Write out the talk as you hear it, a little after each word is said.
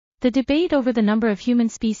The debate over the number of human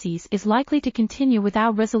species is likely to continue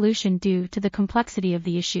without resolution due to the complexity of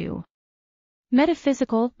the issue.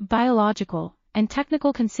 Metaphysical, biological, and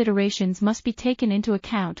technical considerations must be taken into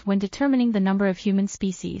account when determining the number of human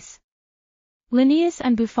species. Linnaeus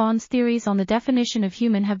and Buffon's theories on the definition of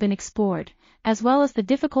human have been explored, as well as the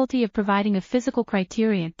difficulty of providing a physical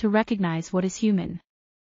criterion to recognize what is human.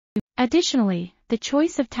 Additionally, the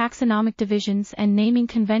choice of taxonomic divisions and naming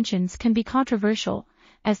conventions can be controversial,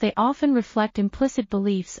 as they often reflect implicit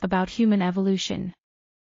beliefs about human evolution.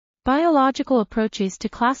 Biological approaches to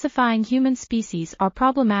classifying human species are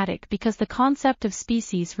problematic because the concept of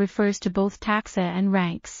species refers to both taxa and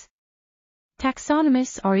ranks.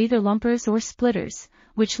 Taxonomists are either lumpers or splitters,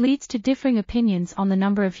 which leads to differing opinions on the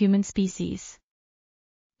number of human species.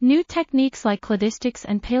 New techniques like cladistics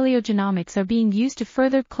and palaeogenomics are being used to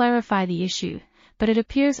further clarify the issue, but it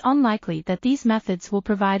appears unlikely that these methods will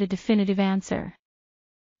provide a definitive answer.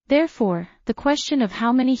 Therefore, the question of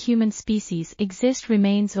how many human species exist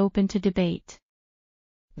remains open to debate.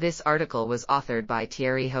 This article was authored by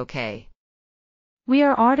Thierry Hoquet. We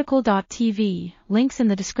are RTCLTV, links in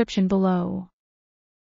the description below.